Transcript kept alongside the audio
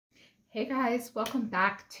Hey guys, welcome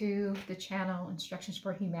back to the channel Instructions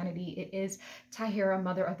for Humanity. It is Tahira,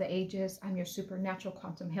 Mother of the Ages. I'm your supernatural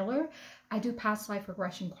quantum healer. I do past life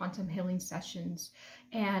regression quantum healing sessions,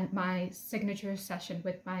 and my signature session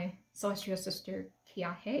with my celestial sister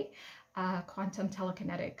Kiahe, quantum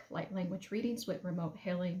telekinetic light language readings with remote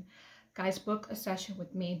healing. Guys, book a session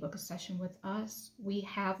with me, book a session with us. We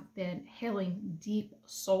have been healing deep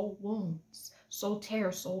soul wounds, soul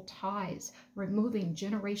tears, soul ties, removing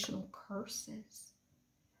generational curses,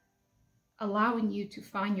 allowing you to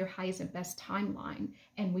find your highest and best timeline.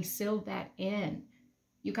 And we sealed that in.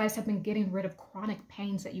 You guys have been getting rid of chronic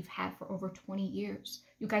pains that you've had for over 20 years.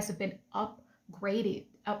 You guys have been upgraded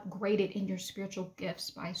in your spiritual gifts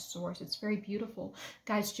by source. It's very beautiful.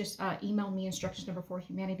 Guys, just email me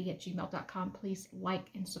instructions4humanity@gmail.com. Please like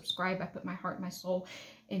and subscribe. I put my heart and my soul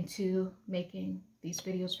into making these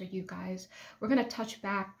videos for you guys. We're going to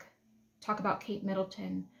talk about Kate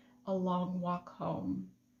Middleton, A Long Walk Home,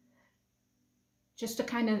 just to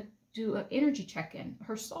kind of do an energy check-in,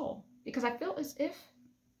 her soul, because I feel as if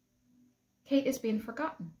Kate is being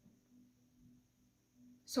forgotten.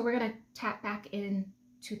 So we're going to tap back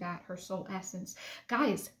into that, her soul essence.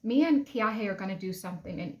 Guys, me and Kiahe are going to do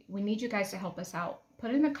something, and we need you guys to help us out.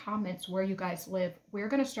 Put in the comments where you guys live. We're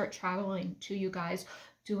going to start traveling to you guys,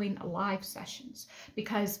 doing live sessions,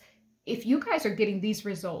 because if you guys are getting these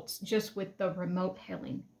results just with the remote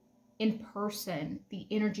healing, in person, the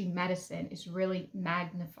energy medicine is really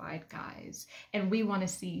magnified, guys. And we want to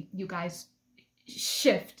see you guys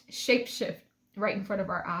shape shift right in front of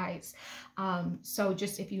our eyes. So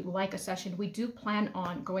just if you like a session, we do plan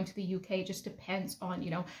on going to the UK. Just depends on,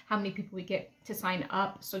 how many people we get to sign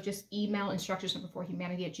up. So just email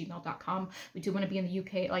instructions4humanity@gmail.com. We do want to be in the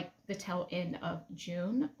UK like the tail end of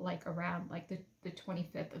June, like around like the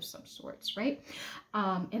 25th of some sorts, right?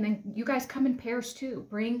 And then you guys come in pairs too.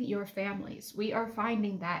 Bring your families. We are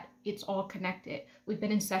finding that it's all connected. We've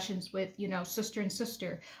been in sessions with, sister and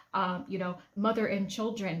sister, mother and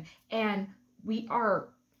children, and we are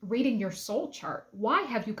reading your soul chart. Why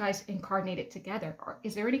have you guys incarnated together?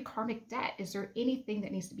 Is there any karmic debt? Is there anything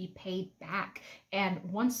that needs to be paid back? And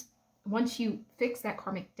once you fix that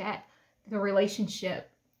karmic debt, the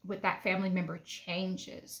relationship with that family member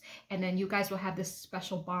changes. And then you guys will have this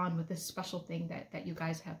special bond with this special thing that you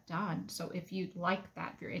guys have done. So if you'd like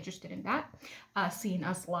that, if you're interested in that, seeing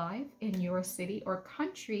us live in your city or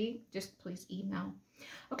country, just please email.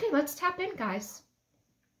 Okay, let's tap in, guys.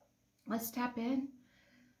 Let's tap in.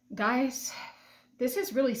 Guys, this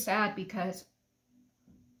is really sad because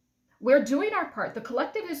we're doing our part. The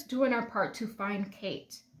collective is doing our part to find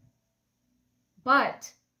Kate.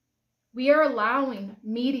 But we are allowing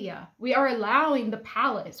media, we are allowing the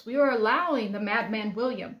palace, we are allowing the madman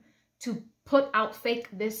William to put out fake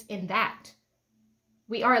this and that.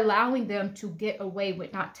 We are allowing them to get away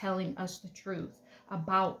with not telling us the truth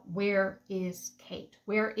about where is Kate,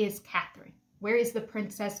 where is Catherine, where is the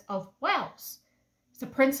Princess of Wales. Is the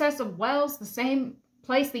Princess of Wales the same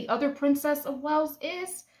place the other Princess of Wales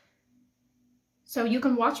is? So you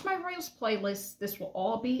can watch my Royals playlist. This will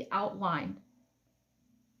all be outlined.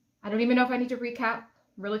 I don't even know if I need to recap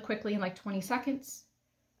really quickly in like 20 seconds.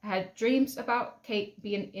 I had dreams about Kate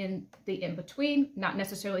being in the in-between, not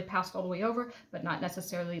necessarily passed all the way over, but not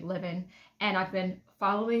necessarily living. And I've been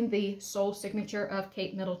following the soul signature of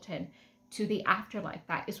Kate Middleton to the afterlife.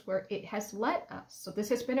 That is where it has led us. So this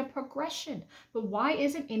has been a progression. But why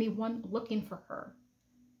isn't anyone looking for her?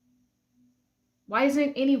 Why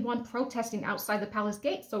isn't anyone protesting outside the palace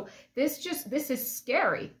gate? So this is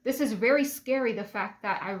scary. This is very scary, the fact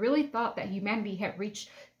that I really thought that humanity had reached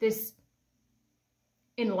this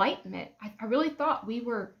enlightenment. I really thought we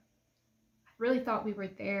were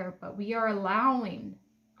there, but we are allowing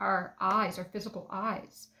our eyes, our physical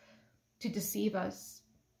eyes, to deceive us.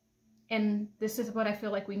 And this is what I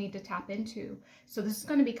feel like we need to tap into. So this is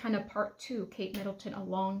going to be kind of part 2, Kate Middleton, A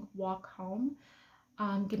Long Walk Home.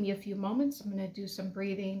 Give me a few moments. I'm going to do some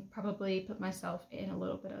breathing, probably put myself in a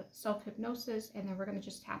little bit of self-hypnosis, and then we're going to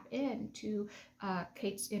just tap into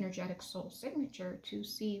Kate's energetic soul signature to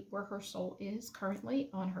see where her soul is currently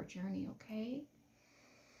on her journey, okay?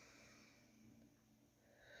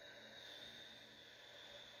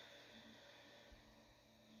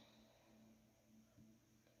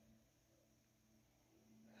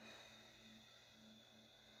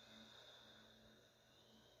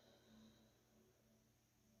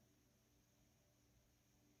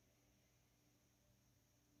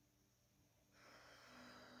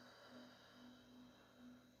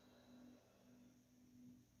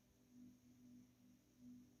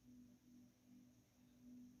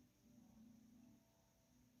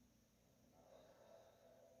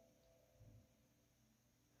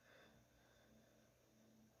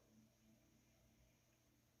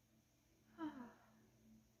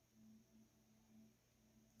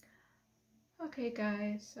 Okay,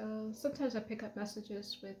 guys, so sometimes I pick up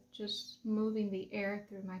messages with just moving the air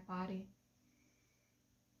through my body.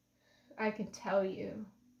 I can tell you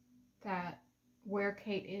that where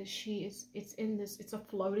Kate is, it's in this, it's a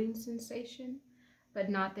floating sensation,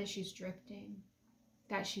 but not that she's drifting,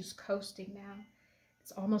 that she's coasting now.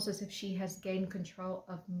 It's almost as if she has gained control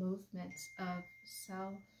of movements of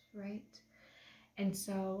self, right? And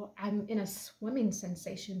so I'm in a swimming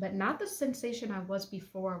sensation, but not the sensation I was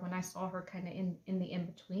before when I saw her kind of in the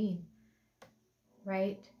in-between,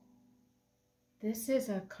 right? This is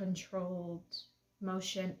a controlled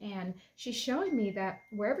motion, and she's showing me that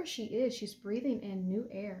wherever she is, she's breathing in new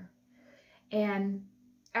air. And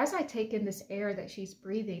as I take in this air that she's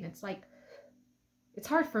breathing, it's like, it's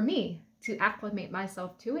hard for me to acclimate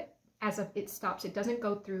myself to it as if it stops. It doesn't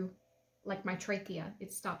go through like my trachea,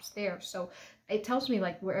 it stops there. So it tells me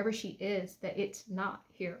like wherever she is, that it's not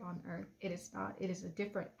here on earth. It is not. It is a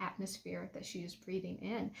different atmosphere that she is breathing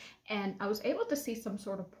in. And I was able to see some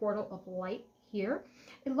sort of portal of light here.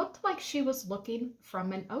 It looked like she was looking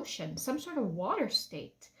from an ocean, some sort of water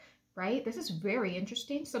state, right? This is very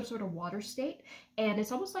interesting, some sort of water state. And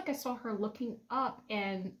it's almost like I saw her looking up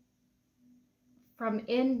and from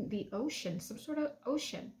in the ocean, some sort of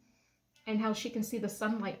ocean, and how she can see the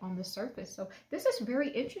sunlight on the surface. So this is very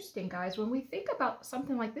interesting, guys. When we think about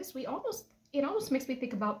something like this, it almost makes me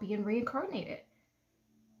think about being reincarnated,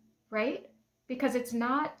 right? Because it's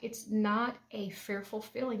not a fearful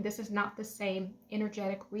feeling. This is not the same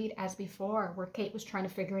energetic read as before, where Kate was trying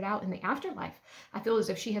to figure it out in the afterlife. I feel as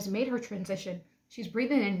if she has made her transition. She's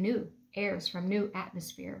breathing in new airs from new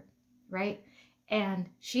atmosphere, right? And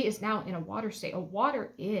she is now in a water state. A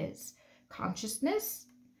water is consciousness,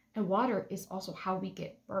 and water is also how we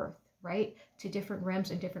get birth, right? To different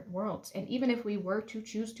realms and different worlds. And even if we were to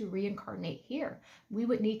choose to reincarnate here, we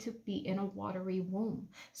would need to be in a watery womb.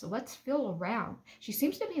 So let's feel around. She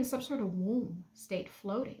seems to be in some sort of womb state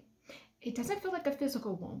floating. It doesn't feel like a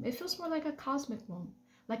physical womb. It feels more like a cosmic womb,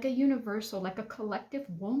 like a universal, like a collective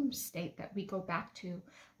womb state that we go back to.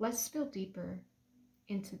 Let's feel deeper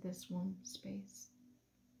into this womb space.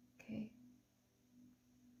 Okay.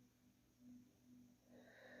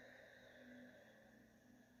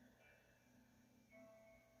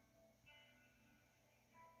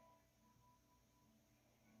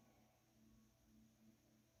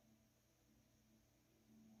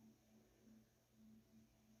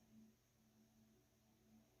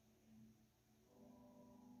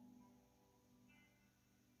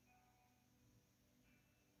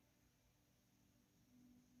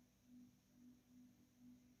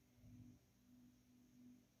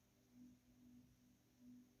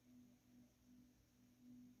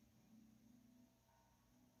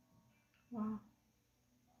 Wow.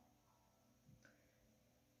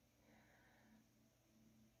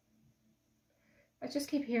 I just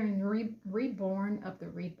keep hearing reborn of the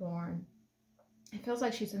reborn. It feels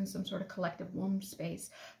like she's in some sort of collective womb space,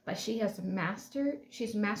 but she's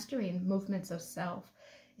mastering movements of self.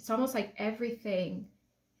 It's almost like everything,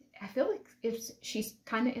 I feel like she's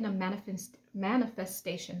kind of in a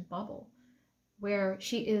manifestation bubble where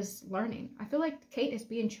she is learning. I feel like Kate is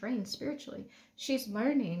being trained spiritually. She's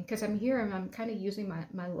learning, because I'm here and I'm kind of using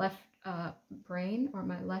my left brain, or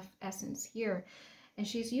my left essence here, and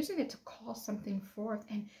she's using it to call something forth,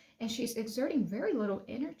 and she's exerting very little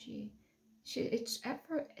energy. It's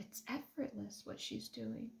effortless what she's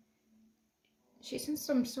doing. She's in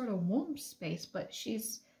some sort of womb space, but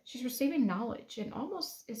she's receiving knowledge, and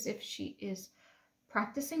almost as if she is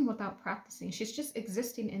practicing without practicing. She's just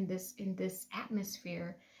existing in this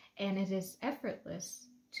atmosphere, and it is effortless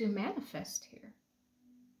to manifest here.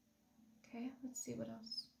 Okay, let's see what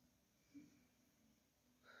else.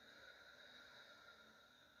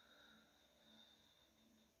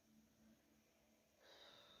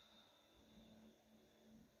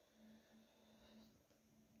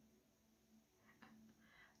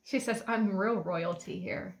 She says, I'm real royalty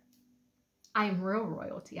here. I am real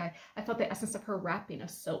royalty. I felt the essence of her wrapping a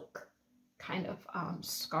silk kind of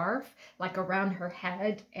scarf like around her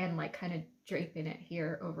head, and like kind of draping it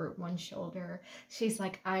here over one shoulder. She's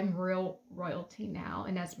like, I'm real royalty now.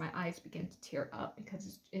 And as my eyes begin to tear up,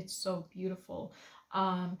 because it's so beautiful.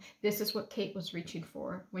 This is what Kate was reaching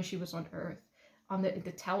for when she was on Earth. On the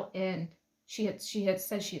tail end, she had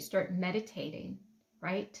said she had started meditating,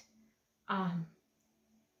 right?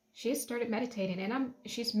 She has started meditating, and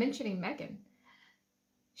she's mentioning Megan.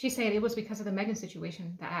 She's saying it was because of the Megan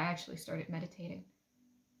situation that I actually started meditating.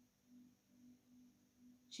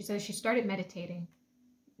 She says she started meditating.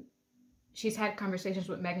 She's had conversations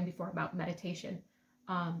with Megan before about meditation.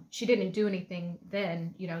 She didn't do anything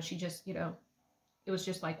then, she just, it was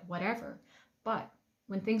just like whatever. But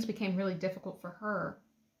when things became really difficult for her,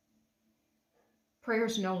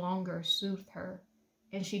 prayers no longer soothed her,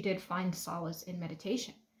 and she did find solace in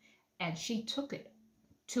meditation. And she took it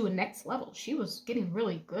to a next level. She was getting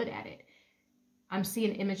really good at it. I'm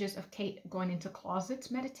seeing images of Kate going into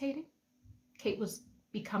closets meditating. Kate was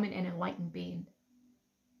becoming an enlightened being.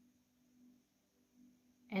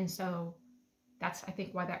 And so that's, I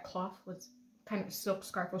think, why that cloth was kind of a silk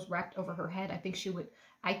scarf was wrapped over her head. I think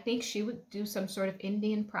she would do some sort of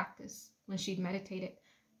Indian practice when she meditated.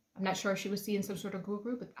 I'm not sure if she was seeing some sort of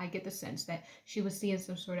guru, but I get the sense that she was seeing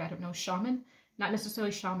some sort of, I don't know, shaman, not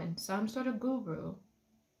necessarily shaman, some sort of guru.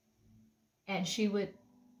 And she would,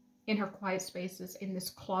 in her quiet spaces, in this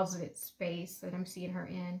closet space that I'm seeing her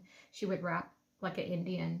in, she would wrap like an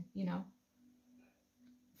Indian, you know,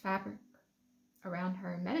 fabric around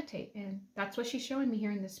her and meditate. And that's what she's showing me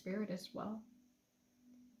here in the spirit as well.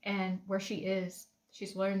 And where she is,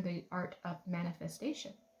 she's learned the art of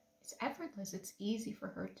manifestation. It's effortless. It's easy for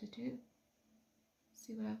her to do. Let's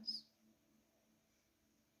see what else.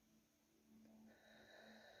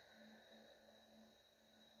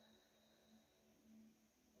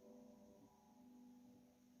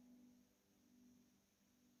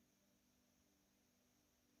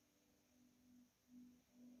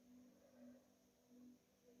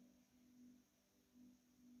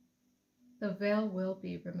 The veil will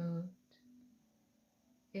be removed.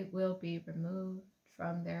 It will be removed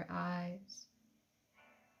from their eyes.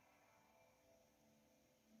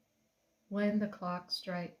 When the clock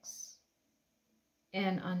strikes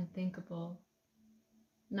an unthinkable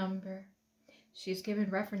number, she's given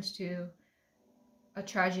reference to a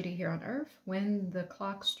tragedy here on earth. When the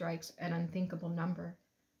clock strikes an unthinkable number,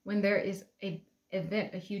 when there is a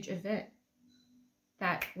huge event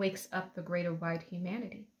that wakes up the greater wide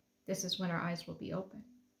humanity, this is when our eyes will be open.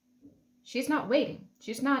 She's not waiting.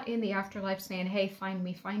 She's not in the afterlife saying, hey, find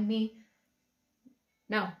me, find me.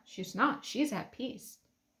 No, she's not. She's at peace.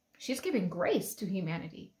 She's giving grace to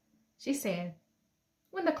humanity. She's saying,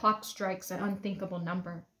 when the clock strikes an unthinkable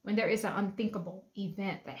number, when there is an unthinkable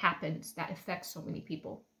event that happens that affects so many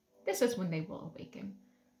people, this is when they will awaken.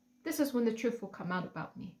 This is when the truth will come out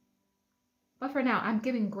about me. But for now, I'm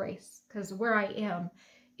giving grace because where I am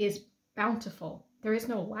is bountiful. There is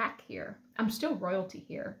no lack here. I'm still royalty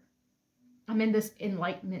here. I'm in this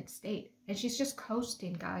enlightenment state. And she's just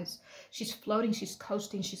coasting, guys. She's floating. She's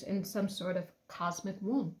coasting. She's in some sort of cosmic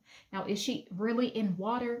womb. Now, is she really in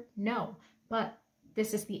water? No. But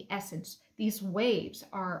this is the essence. These waves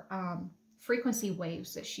are frequency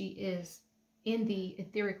waves that she is in the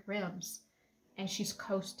etheric realms. And she's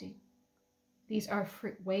coasting. These are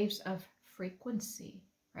waves of frequency,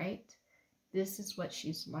 right? This is what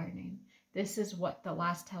she's learning. This is what the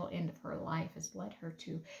last tail end of her life has led her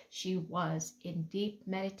to. She was in deep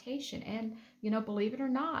meditation. And, you know, believe it or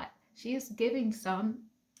not, she's giving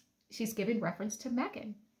reference to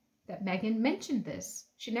Megan. That Megan mentioned this.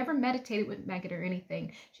 She never meditated with Megan or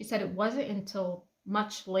anything. She said it wasn't until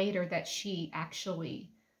much later that she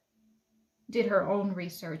actually did her own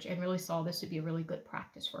research and really saw this to be a really good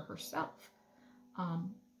practice for herself.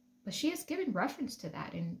 But she has given reference to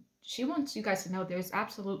that, and she wants you guys to know there's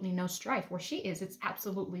absolutely no strife. Where she is, it's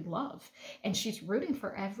absolutely love. And she's rooting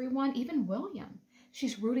for everyone, even William.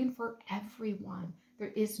 She's rooting for everyone.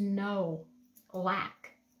 There is no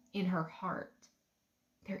lack in her heart.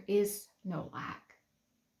 There is no lack.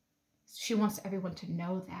 She wants everyone to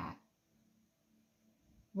know that.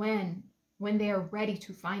 When they are ready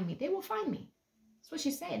to find me, they will find me. That's what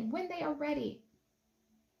she's saying. When they are ready.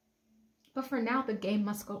 But for now, the game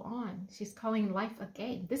must go on. She's calling life a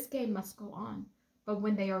game. This game must go on. But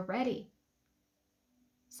when they are ready,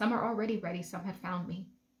 some are already ready, some have found me.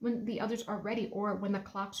 When the others are ready, or when the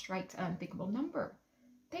clock strikes an unthinkable number,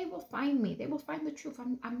 they will find me. They will find the truth.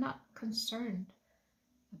 I'm not concerned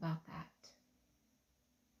about that.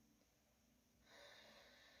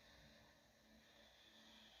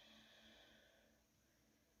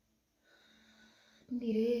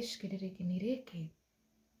 Nireke,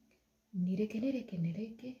 nireke,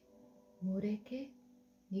 nireke, mureke,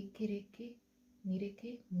 nikireke,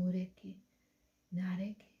 nireke, mureke,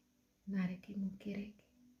 nareke, nareke, mukireke,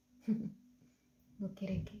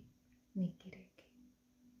 mukireke, nikireke.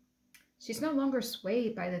 She's no longer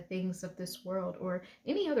swayed by the things of this world or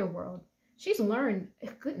any other world. She's learned,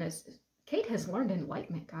 goodness, Kate has learned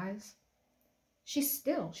enlightenment, guys. She's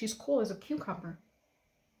cool as a cucumber.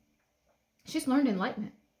 She's learned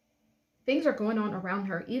enlightenment. Things are going on around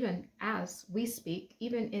her, even as we speak,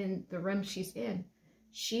 even in the realm she's in.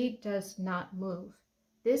 She does not move.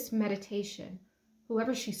 This meditation,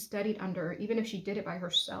 whoever she studied under, even if she did it by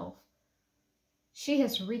herself, She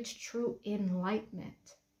has reached true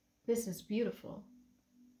enlightenment. This is beautiful.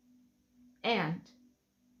 And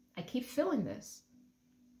I keep feeling this.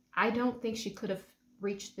 I don't think she could have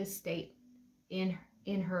reached this state in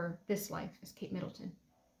this life as Kate Middleton,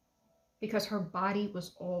 because her body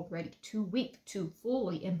was already too weak to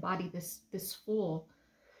fully embody this full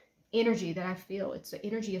energy that I feel. It's the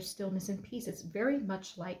energy of stillness and peace. It's very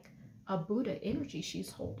much like a Buddha energy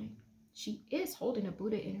she's holding. She is holding a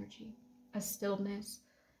Buddha energy, a stillness,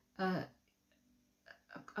 a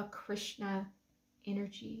Krishna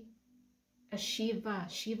energy, a Shiva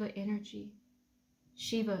energy,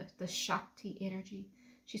 Shiva, the Shakti energy.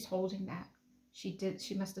 She's holding that. She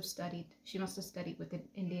must have studied with an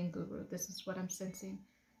Indian guru. This is what I'm sensing.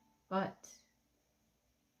 But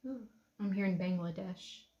I'm here in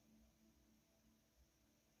Bangladesh.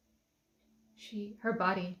 Her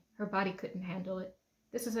body couldn't handle it.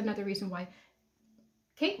 This is another reason why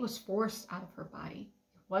Kate was forced out of her body.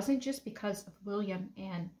 It wasn't just because of William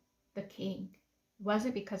and the king. It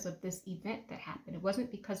wasn't because of this event that happened. It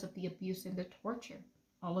wasn't because of the abuse and the torture.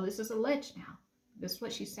 All of this is alleged now. This is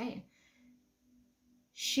what she's saying.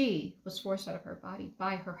 She was forced out of her body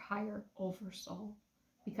by her higher oversoul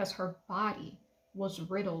because her body was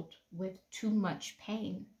riddled with too much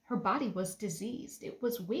pain. Her body was diseased. It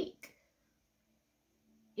was weak.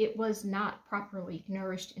 It was not properly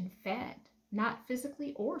nourished and fed, not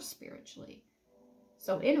physically or spiritually.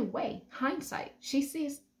 So in a way, hindsight, she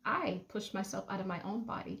sees I pushed myself out of my own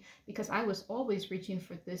body because I was always reaching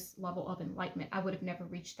for this level of enlightenment. I would have never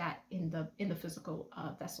reached that in the physical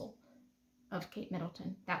vessel of Kate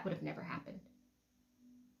Middleton. That would have never happened.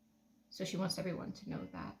 So she wants everyone to know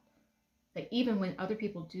that even when other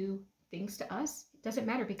people do things to us, it doesn't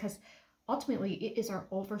matter, because ultimately it is our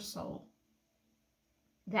oversoul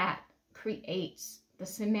that creates the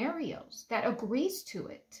scenarios, that agrees to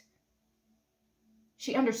it.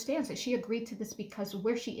 She understands that she agreed to this because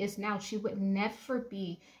where she is now, she would never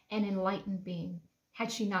be an enlightened being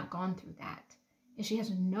had she not gone through that. And she has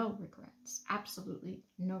no regrets, absolutely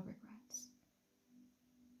no regrets.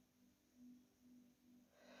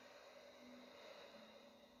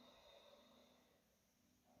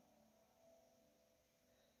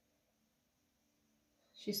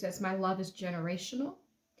 She says, my love is generational.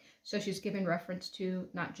 So she's given reference to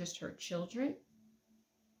not just her children,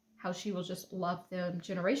 how she will just love them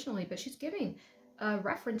generationally, but she's giving a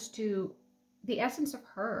reference to the essence of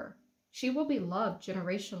her. She will be loved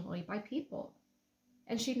generationally by people.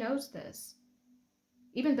 And she knows this.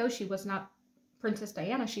 Even though she was not Princess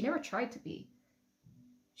Diana, she never tried to be.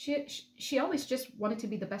 She always just wanted to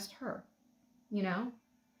be the best her, you know?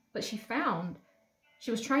 But she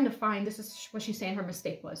was trying to find, this is what she's saying her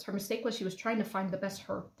mistake was. Her mistake was she was trying to find the best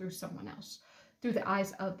her through someone else, through the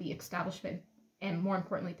eyes of the establishment, and more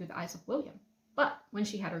importantly, through the eyes of William. But when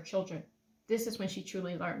she had her children, this is when she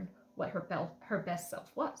truly learned what her best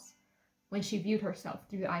self was. When she viewed herself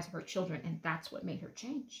through the eyes of her children, and that's what made her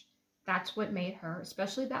change. That's what made her,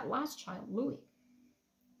 especially that last child, Louis.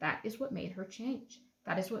 That is what made her change.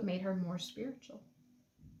 That is what made her more spiritual.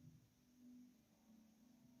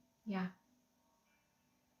 Yeah.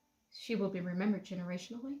 She will be remembered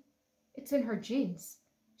generationally. It's in her genes.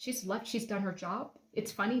 She's done her job.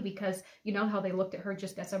 It's funny because you know how they looked at her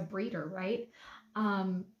just as a breeder, right?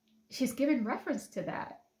 She's given reference to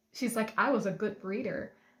that. She's like, I was a good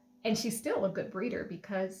breeder. And she's still a good breeder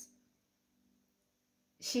because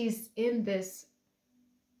she's in this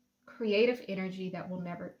creative energy that will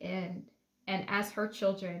never end. And as her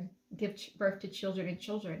children give birth to children and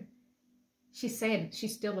children, she's saying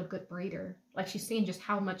she's still a good breeder. Like she's seeing just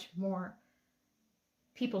how much more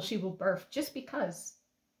people she will birth just because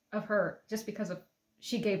of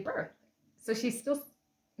she gave birth. So she's still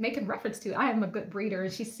making reference to, I am a good breeder.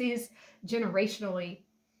 And she sees generationally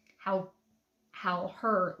how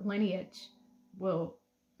her lineage will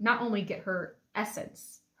not only get her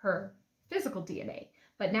essence, her physical DNA,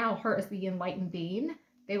 but now her as the enlightened being,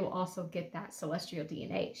 they will also get that celestial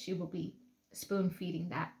DNA. She will be spoon feeding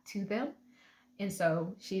that to them. And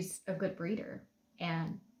so she's a good breeder.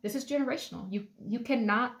 And this is generational. You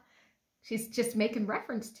cannot, she's just making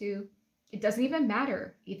reference to, it doesn't even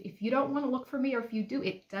matter. If you don't want to look for me, or if you do,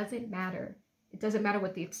 it doesn't matter. It doesn't matter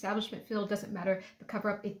what the establishment feel. It doesn't matter the cover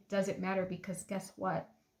up. It doesn't matter, because guess what?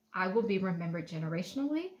 I will be remembered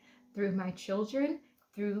generationally through my children,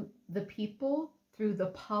 through the people, through the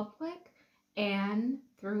public, and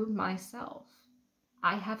through myself.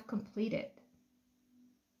 I've completed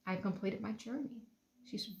my journey.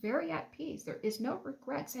 She's very at peace. There is no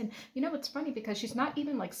regrets. And you know, it's funny because she's not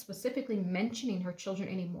even like specifically mentioning her children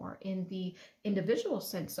anymore in the individual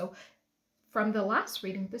sense. So from the last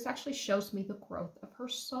reading, this actually shows me the growth of her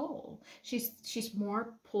soul. She's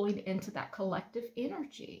more pulling into that collective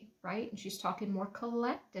energy, right? And she's talking more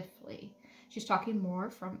collectively. She's talking more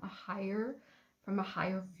from a higher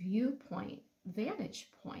viewpoint,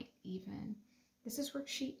 vantage point even. This is where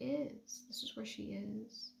she is. This is where she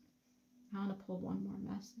is. I want to pull one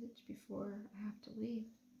more message before I have to leave.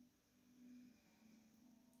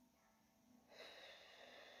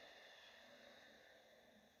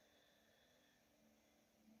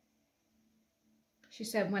 She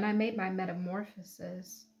said, when I made my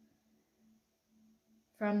metamorphosis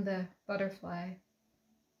from the butterfly,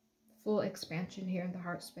 full expansion here in the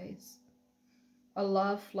heart space, a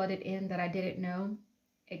love flooded in that I didn't know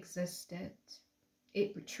existed.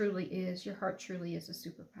 It truly is. Your heart truly is a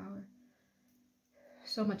superpower.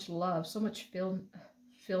 So much love, so much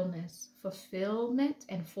fulfillment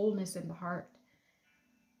and fullness in the heart.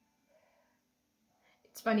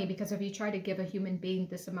 It's funny because if you try to give a human being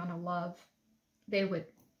this amount of love, they would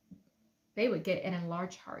get an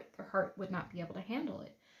enlarged heart. Their heart would not be able to handle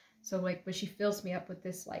it. So like when she fills me up with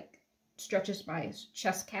this, like stretches my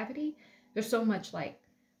chest cavity, there's so much like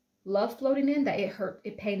love floating in that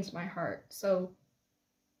it pains my heart. So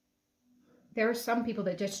there are some people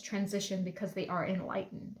that just transition because they are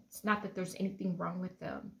enlightened. It's not that there's anything wrong with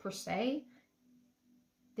them per se.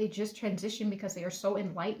 They just transition because they are so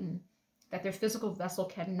enlightened that their physical vessel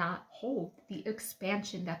cannot hold the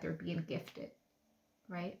expansion that they're being gifted,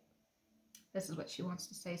 right? This is what she wants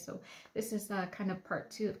to say. So this is kind of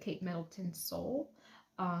part 2 of Kate Middleton's soul,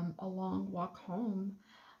 a long walk home,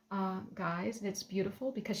 guys. And it's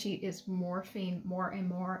beautiful because she is morphing more and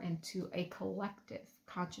more into a collective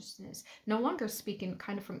consciousness, no longer speaking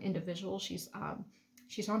kind of from individual. She's on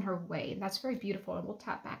her way, and that's very beautiful. And we'll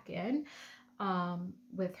tap back in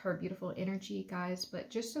with her beautiful energy, guys. But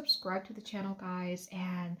just subscribe to the channel, guys,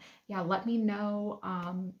 and yeah, let me know.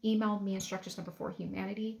 Email me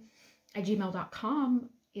instructorsnumber4humanity@gmail.com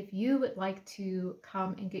if you would like to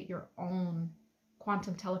come and get your own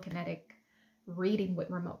quantum telekinetic reading with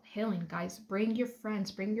remote healing, guys. Bring your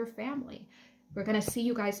friends, bring your family. We're going to see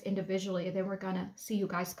you guys individually, and then we're going to see you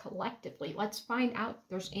guys collectively. Let's find out if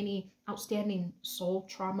there's any outstanding soul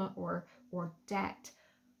trauma or debt.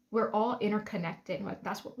 We're all interconnected.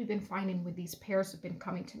 That's what we've been finding with these pairs have been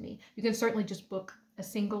coming to me. You can certainly just book a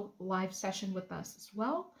single live session with us as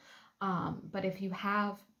well. But if you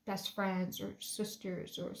have best friends or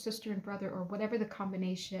sisters or sister and brother or whatever the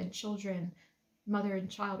combination, children, mother and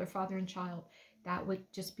child or father and child, that would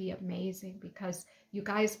just be amazing because you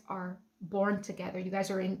guys are born together. You guys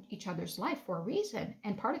are in each other's life for a reason.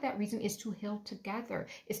 And part of that reason is to heal together,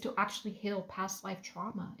 is to actually heal past life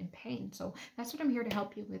trauma and pain. So that's what I'm here to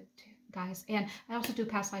help you with, guys. And I also do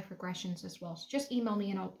past life regressions as well. So just email me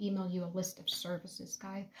and I'll email you a list of services,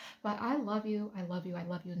 guys. But I love you. I love you. I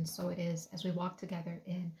love you. And so it is as we walk together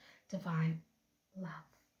in divine love.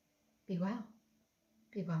 Be well.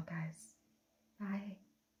 Be well, guys. Bye.